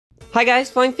Hi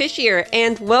guys, Flying Fish here,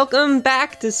 and welcome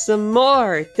back to some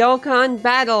more Dokkan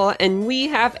Battle, and we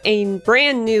have a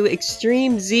brand new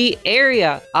Extreme Z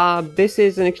area. This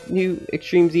is a new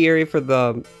Extreme Z area for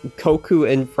the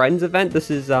Goku and Friends event. This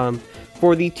is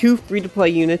for the 2 free-to-play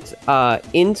units,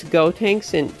 into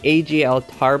Gotenks and AGL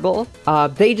Tarble.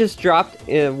 They just dropped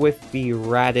with the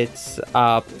Raditz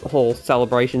whole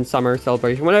celebration, summer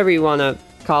celebration, whatever you want to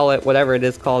call it, whatever it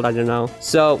is called, I don't know.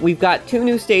 So we've got 2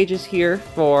 new stages here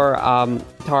for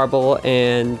Tarble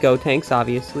and Gotenks,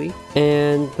 obviously.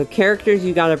 And the characters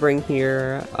you gotta bring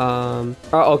here,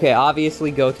 okay,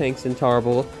 obviously Gotenks and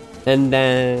Tarble. And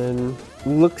then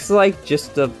looks like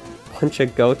just a bunch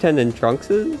of Goten and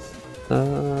Trunkses.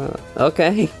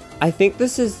 Okay. I think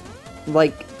this is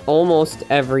like almost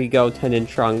every Goten and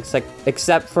Trunks, like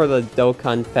except for the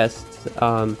Dokkan Fest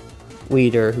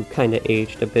leader who kind of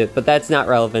aged a bit, but that's not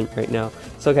relevant right now.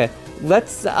 So okay,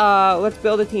 let's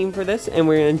build a team for this, and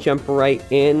we're gonna jump right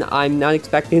in. I'm not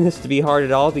expecting this to be hard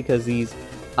at all because these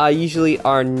usually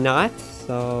are not.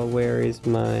 So where is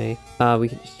my we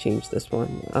can just change this one.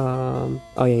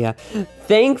 Oh yeah.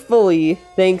 Thankfully,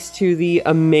 thanks to the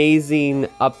amazing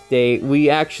update, we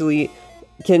actually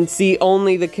can see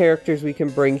only the characters we can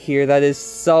bring here. That is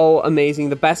so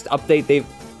amazing. The best update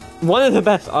one of the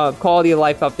best quality of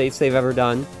life updates they've ever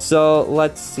done. So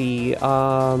let's see.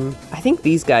 I think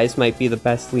these guys might be the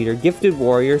best leader. Gifted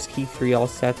Warriors, key 3 all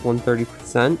stats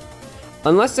 130%.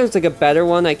 Unless there's like a better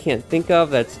one I can't think of.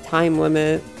 That's time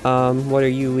limit. What are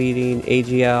you leading?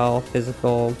 AGL,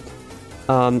 physical.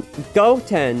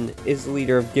 Goten is the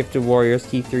leader of Gifted Warriors,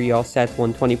 key 3 all stats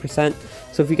 120%.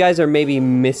 So if you guys are maybe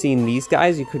missing these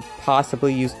guys, you could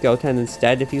possibly use Goten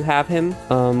instead if you have him.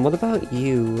 What about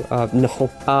you? No.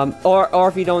 Or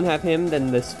if you don't have him,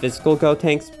 then this physical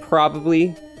Gotenks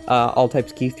probably. All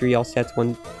types key 3, all stats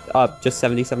 1, just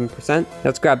 77%.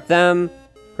 Let's grab them.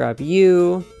 Grab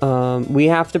you. We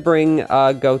have to bring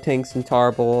Gotenks and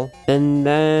Tarble, and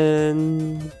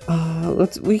then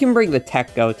we can bring the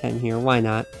Tech Goten here. Why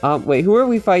not? Wait, who are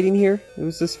we fighting here? Who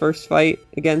was this first fight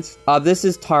against? This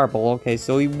is Tarble. Okay,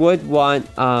 so we would want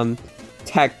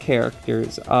Tech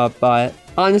characters, but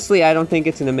honestly, I don't think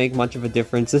it's gonna make much of a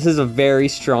difference. This is a very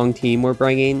strong team we're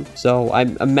bringing, so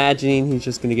I'm imagining he's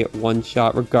just gonna get one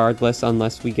shot regardless,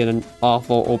 unless we get an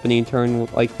awful opening turn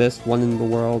like this one in the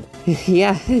world.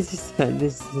 Yeah, this is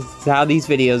how these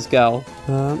videos go.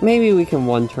 Maybe we can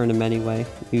one turn him anyway,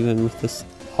 even with this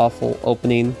awful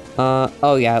opening.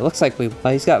 Oh yeah, it looks like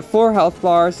he's got 4 health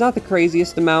bars, not the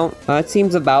craziest amount. It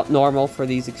seems about normal for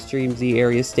these Extreme Z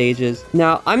area stages.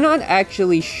 Now, I'm not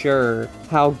actually sure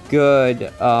how good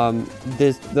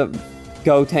the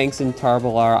Gotenks and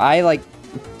Tarble are. I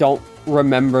don't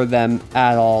remember them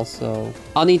at all, so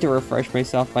I'll need to refresh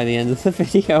myself by the end of the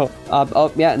video.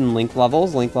 Oh yeah, and link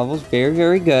levels, very,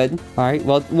 very good. All right,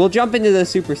 well, we'll jump into the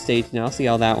super stage now, see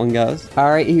how that one goes. All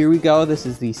right, here we go. This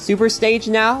is the super stage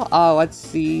now. Let's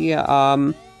see.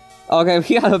 Okay,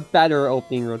 we got a better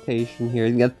opening rotation here.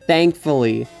 Yeah,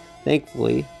 thankfully.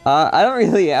 I don't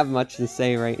really have much to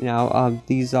say right now.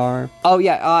 These are... Oh,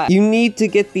 yeah, you need to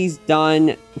get these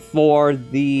done for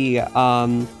the,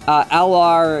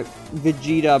 LR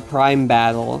Vegeta Prime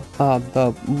Battle.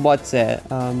 What's it?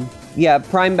 Yeah,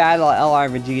 Prime Battle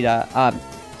LR Vegeta.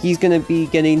 He's gonna be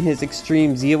getting his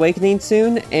Extreme Z Awakening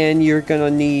soon, and you're gonna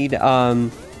need,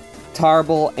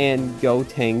 Tarble and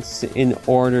Gotenks in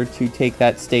order to take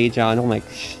that stage on. Oh my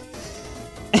gosh.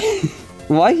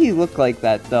 Why he look like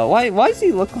that though? Why does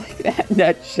he look like that in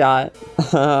that shot?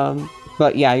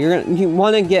 But yeah, you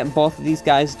want to get both of these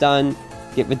guys done.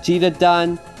 Get Vegeta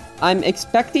done. I'm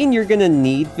expecting you're gonna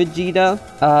need Vegeta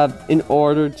in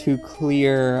order to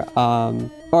clear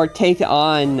or take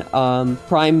on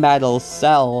Prime Battle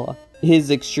Cell,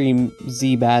 his Extreme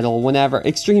Z battle,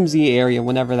 Extreme Z area,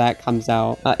 whenever that comes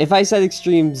out. If I said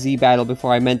Extreme Z battle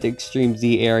before, I meant Extreme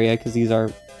Z area because these are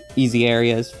easy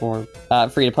areas for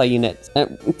free-to-play units.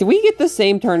 Do we get the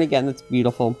same turn again? That's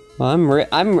beautiful. Well,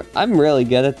 I'm really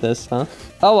good at this, huh?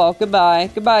 Oh well, goodbye,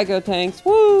 Gotenks.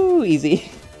 Woo, easy.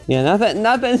 Yeah,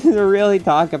 nothing to really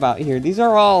talk about here. These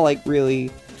are all like really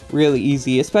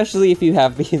easy, especially if you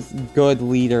have these good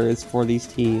leaders for these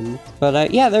teams.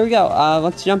 But yeah, there we go.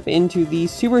 Let's jump into the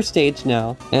super stage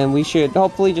now, and we should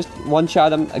hopefully just one-shot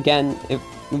them again if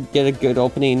we get a good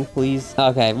opening, please.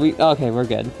 Okay, we're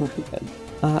good. We're good.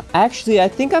 Actually, I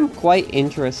think I'm quite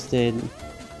interested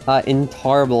in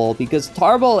Tarble, because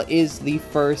Tarble is the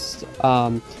first,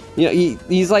 you know,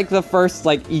 he's like the first,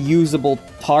 like, usable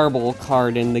Tarble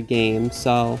card in the game,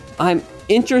 so I'm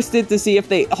interested to see if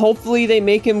hopefully they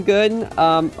make him good.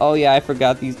 Oh yeah, I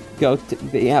forgot these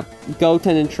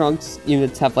Goten and Trunks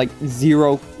units have like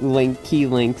 0 key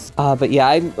links. But yeah,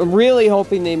 I'm really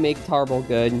hoping they make Tarble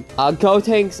good.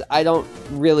 Gotenks, I don't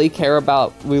really care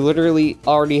about. We literally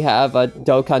already have a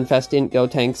Dokkan Festin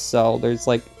Gotenks, so there's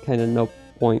like kind of no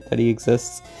point that he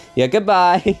exists. Yeah,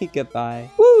 goodbye. Goodbye.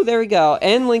 Woo, there we go.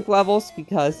 And link levels,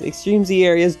 because Extreme Z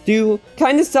areas do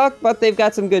kind of suck, but they've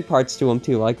got some good parts to them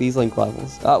too, like these link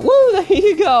levels. Woo, there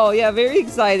you go. Yeah, very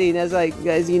exciting, as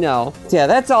you know. So yeah,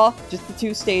 that's all. Just the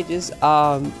 2 stages. You're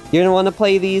gonna want to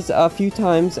play these a few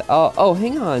times. Oh,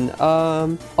 hang on.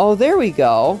 Oh, there we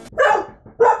go.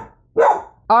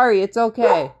 Ari, it's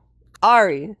okay.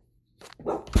 Ari.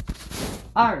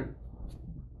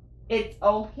 It's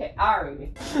okay,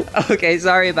 Ari. Okay,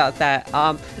 sorry about that.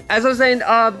 As I was saying,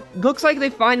 looks like they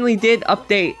finally did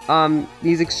update,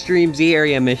 these Extreme Z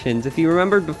area missions. If you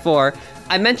remembered before,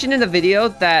 I mentioned in the video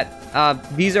that,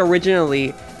 these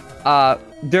originally,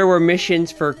 there were missions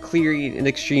for clearing an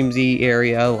Extreme Z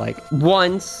area, like,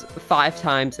 once, 5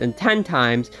 times, and 10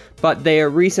 times, but they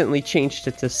recently changed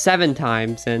it to 7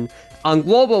 times, and on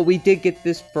Global, we did get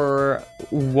this for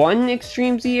 1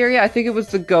 Extreme Z area. I think it was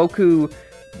the Goku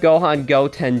Gohan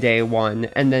Goten Day 1,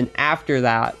 and then after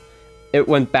that, it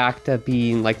went back to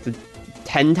being like the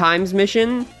 10 times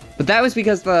mission. But that was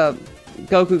because the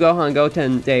Goku Gohan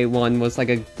Goten Day 1 was like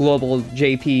a global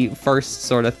JP first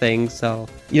sort of thing, so,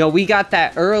 you know, we got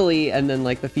that early, and then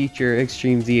like the future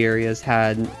Extreme Z areas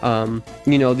had,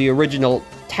 you know, the original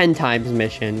 10 times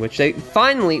mission, which we're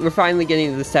finally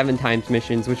getting to the 7 times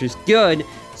missions, which is good.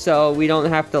 So we don't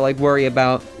have to like worry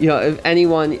about, you know,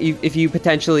 if you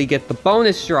potentially get the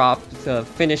bonus drop to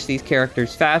finish these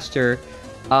characters faster,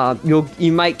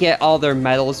 you might get all their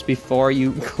medals before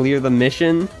you clear the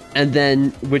mission, and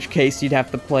then in which case you'd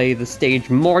have to play the stage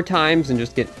more times and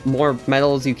just get more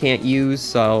medals you can't use.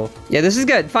 So yeah, this is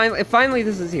good. Finally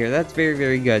this is here. That's very,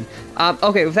 very good.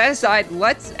 Okay, with that aside,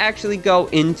 let's actually go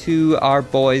into our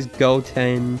boys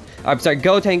Gotenks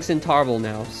and Tarble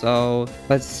now. So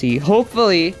let's see.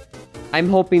 Hopefully, I'm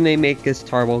hoping they make this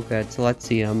Tarble good. So let's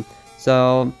see them.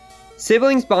 So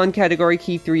siblings bond category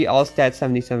key 3 all stats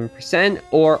 77%,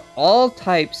 or all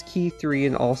types key 3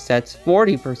 and all stats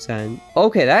 40%.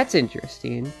 Okay, that's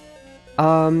interesting.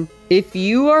 If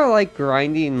you are like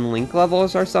grinding link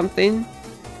levels or something,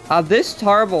 this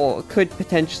Tarble could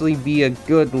potentially be a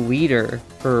good leader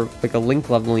for like a link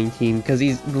leveling team, because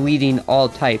he's leading all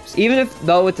types. Even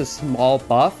though it's a small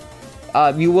buff,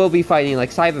 you will be fighting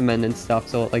like Cybermen and stuff,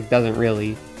 so it like doesn't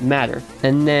really matter.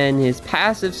 And then his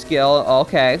passive skill,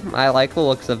 okay, I like the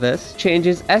looks of this.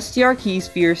 Changes STR key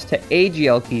spheres to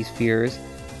AGL key spheres,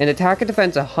 and attack and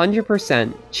defense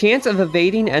 100%. Chance of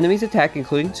evading enemies' attack,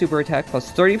 including super attack,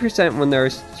 plus 30% when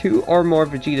there's 2 or more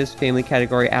Vegeta's family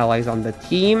category allies on the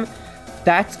team.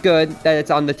 That's good that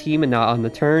it's on the team and not on the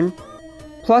turn.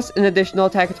 Plus an additional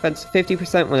attack and defense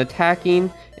 50% when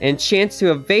attacking, and chance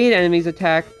to evade enemies'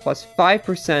 attack, plus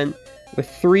 5% with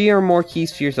 3 or more key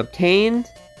spheres obtained.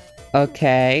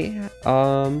 Okay,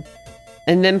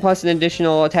 and then plus an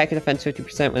additional attack and defense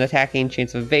 50% when attacking,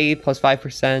 chance of evade, plus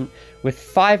 5% with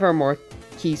 5 or more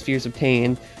key spheres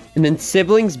obtained. And then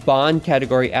siblings bond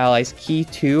category allies key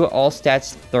 2, all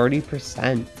stats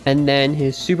 30%. And then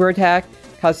his super attack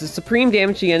causes supreme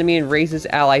damage to the enemy and raises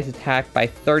allies attack by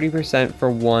 30%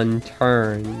 for 1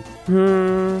 turn.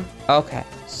 Okay.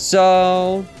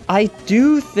 So I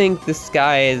do think this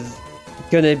guy is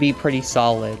gonna be pretty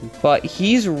solid, but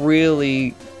he's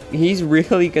really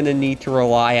gonna need to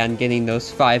rely on getting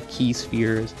those 5 key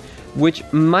spheres, which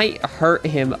might hurt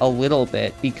him a little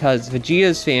bit, because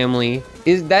Vegeta's family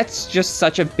that's just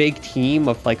such a big team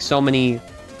of like so many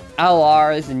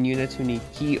LRs and units who need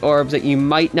key orbs that you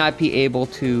might not be able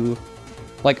to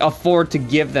like afford to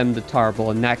give them the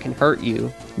Tarble, and that can hurt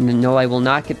you. And no, I will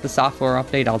not get the software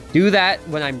update. I'll do that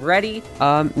when I'm ready.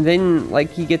 Then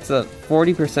like he gets a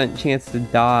 40% chance to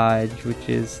dodge, which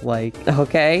is like,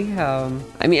 okay.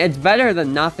 I mean, it's better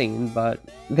than nothing, but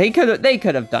they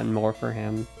could have done more for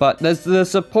him. But the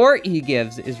support he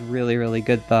gives is really, really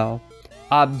good though.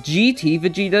 GT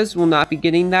Vegetas will not be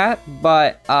getting that,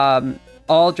 but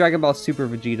all Dragon Ball Super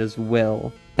Vegetas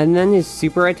will. And then his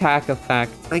super attack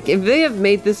effect, like if they have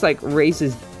made this like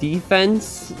raises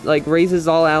defense, like raises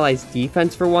all allies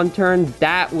defense for 1 turn,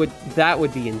 that would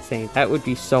be insane. That would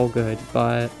be so good.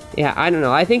 But yeah, I don't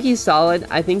know. I think he's solid.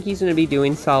 I think he's going to be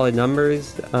doing solid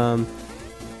numbers.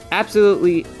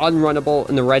 Absolutely unrunnable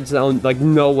in the red zone, like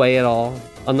no way at all.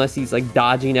 unless he's like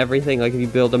dodging everything, like if you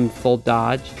build him full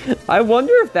dodge. I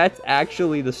wonder if that's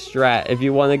actually the strat, if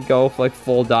you want to go for like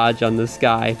full dodge on this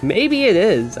guy. Maybe it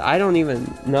is. I don't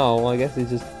even know. I guess it's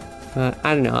just,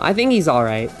 I don't know. I think he's all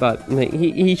right, but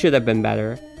he should have been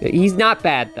better. He's not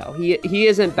bad though. He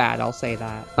isn't bad, I'll say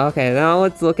that. Okay, now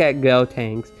let's look at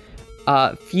Gotenks.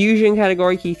 Fusion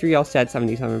category, key 3 all stats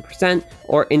 77%,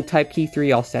 or in type key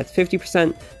 3 all stats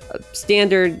 50%.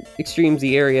 Standard, extreme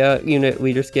Z area, unit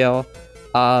leader skill.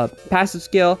 Passive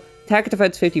skill, attack and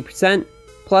defense 50%,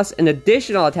 plus an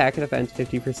additional attack and defense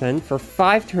 50% for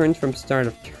 5 turns from start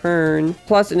of turn,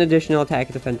 plus an additional attack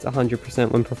and defense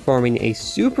 100% when performing a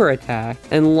super attack,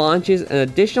 and launches an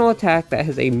additional attack that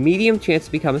has a medium chance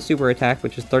to become a super attack,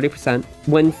 which is 30%,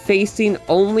 when facing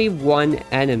only one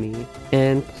enemy,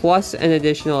 and plus an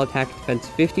additional attack and defense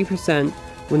 50%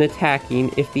 when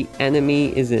attacking if the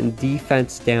enemy is in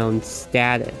defense down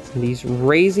status. And he's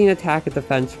raising attack and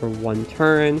defense for 1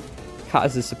 turn,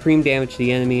 causes supreme damage to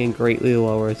the enemy, and greatly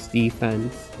lowers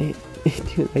defense.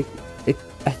 Dude,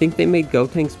 I think they made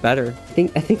Gotenks better.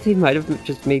 I think they might have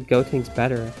just made Gotenks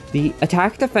better. The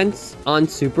attack defense on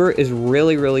Super is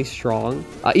really, really strong.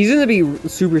 He's gonna be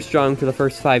super strong for the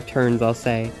first 5 turns, I'll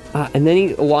say. And then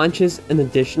he launches an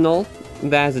additional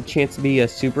that has a chance to be a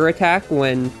super attack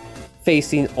when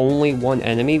facing only one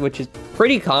enemy, which is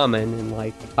pretty common in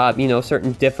like, you know,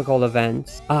 certain difficult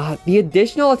events. The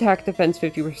additional attack defense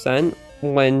 50%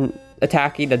 when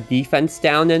attacking a defense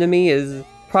down enemy is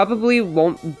probably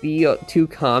won't be too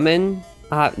common.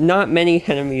 Not many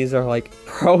enemies are like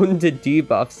prone to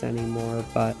debuffs anymore,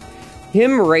 but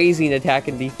him raising attack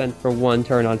and defense for 1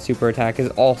 turn on super attack is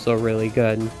also really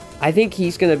good. I think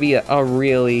he's gonna be a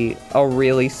really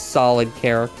solid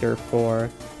character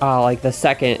for like the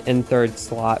 2nd and 3rd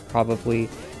slot, probably.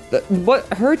 What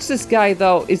hurts this guy,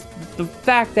 though, is the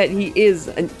fact that he is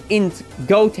an int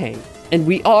Gotenks. And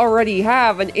we already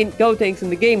have an int Gotenks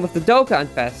in the game with the Dokkan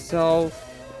Fest, so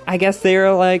I guess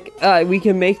they're like, we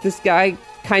can make this guy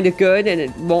kind of good and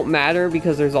it won't matter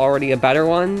because there's already a better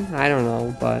one. I don't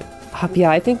know, but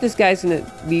yeah, I think this guy's gonna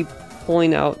be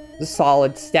pulling out the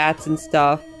solid stats and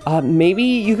stuff. Maybe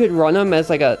you could run him as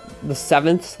like the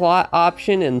 7th slot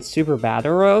option in Super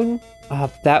Battle Road.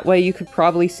 That way you could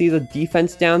probably see the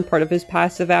defense down part of his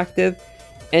passive active.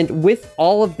 And with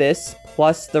all of this,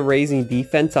 plus the raising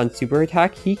defense on super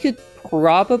attack, he could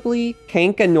probably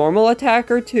tank a normal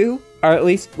attack or 2. Or at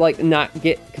least, like, not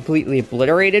get completely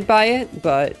obliterated by it.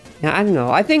 But, I don't know.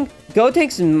 I think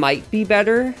Gotenks might be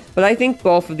better. But I think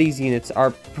both of these units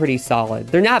are pretty solid.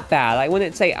 They're not bad. I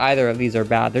wouldn't say either of these are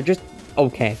bad. They're just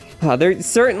okay. There's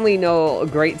certainly no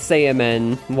Great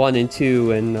Saiyaman 1 and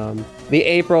 2 and the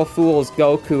April Fool's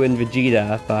Goku and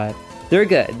Vegeta, but they're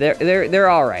good. They're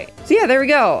all right. So yeah, there we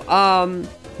go.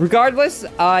 Regardless,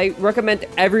 I recommend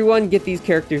everyone get these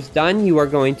characters done. You are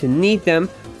going to need them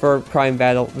for Prime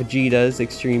Battle Vegeta's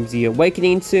Extreme Z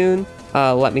Awakening soon.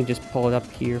 Let me just pull it up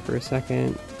here for a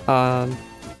second.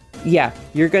 Yeah,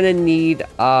 you're gonna need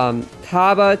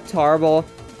Taba, Tarble,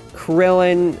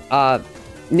 Krillin,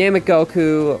 Namek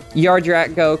Goku,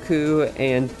 Yardrat Goku,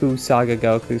 and Buu Saga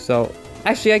Goku. So,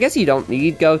 actually, I guess you don't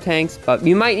need Gotenks, but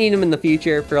you might need them in the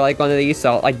future for, like, one of these,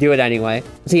 so I do it anyway.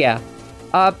 So, yeah.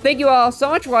 Thank you all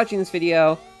so much for watching this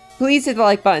video. Please hit the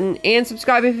like button and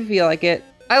subscribe if you feel like it.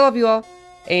 I love you all,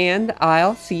 and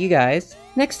I'll see you guys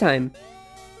next time.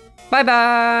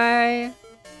 Bye-bye!